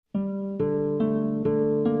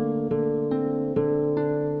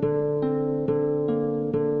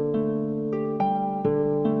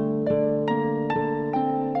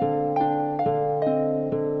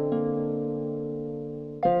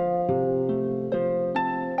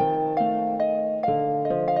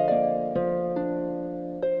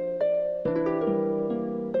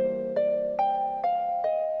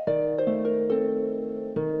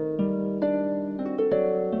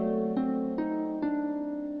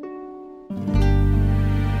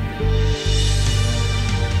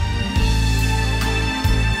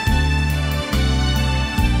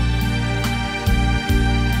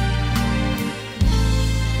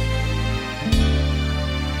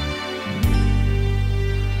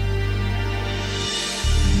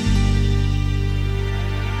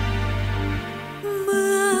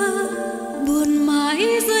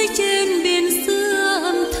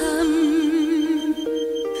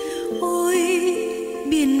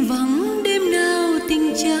yên vắng đêm nào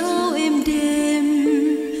tình trao êm đêm,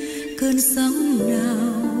 cơn sóng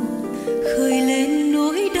nào khơi lên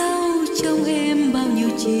nỗi đau trong em bao nhiêu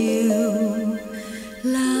chiều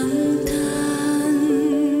lang thang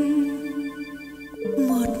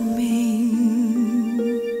một mình.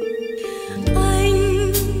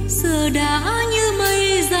 Anh giờ đã như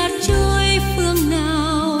mây dạt trôi phương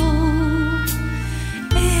nào,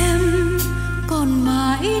 em còn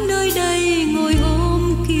mãi nơi đây ngồi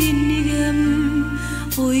ôm kỷ niệm.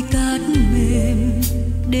 Ôi cát mềm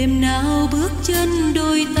đêm nào bước chân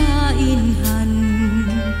đôi ta in hằn.